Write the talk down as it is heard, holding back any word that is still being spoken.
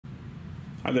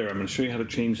Hi there, I'm going to show you how to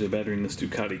change the battery in this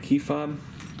Ducati key fob.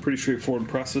 Pretty straightforward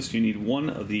process. You need one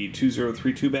of the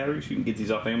 2032 batteries. You can get these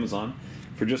off Amazon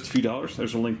for just a few dollars.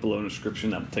 There's a link below in the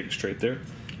description that will take you straight there.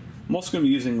 I'm also going to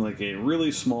be using like a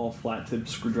really small flat tip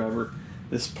screwdriver.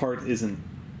 This part isn't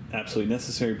absolutely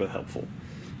necessary but helpful.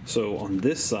 So on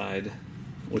this side,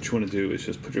 what you want to do is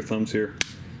just put your thumbs here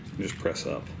and just press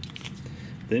up.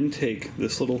 Then take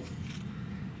this little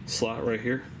slot right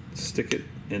here, stick it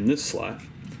in this slot,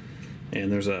 and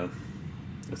there's it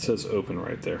says open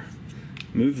right there.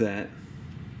 Move that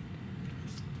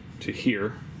to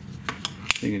here.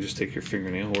 You can just take your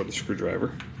fingernail or the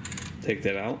screwdriver, take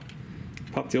that out,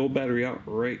 pop the old battery out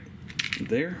right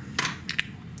there,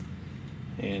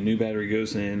 and new battery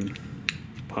goes in,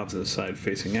 pops to the side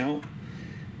facing out,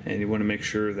 and you want to make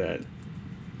sure that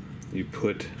you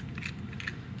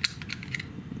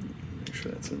make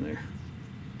sure that's in there.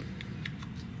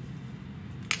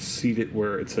 Seat it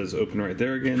where it says open right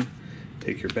there again,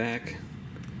 take your back,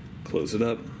 close it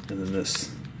up, and then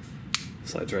this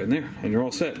slides right in there, and you're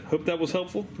all set. Hope that was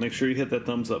helpful. Make sure you hit that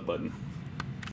thumbs up button.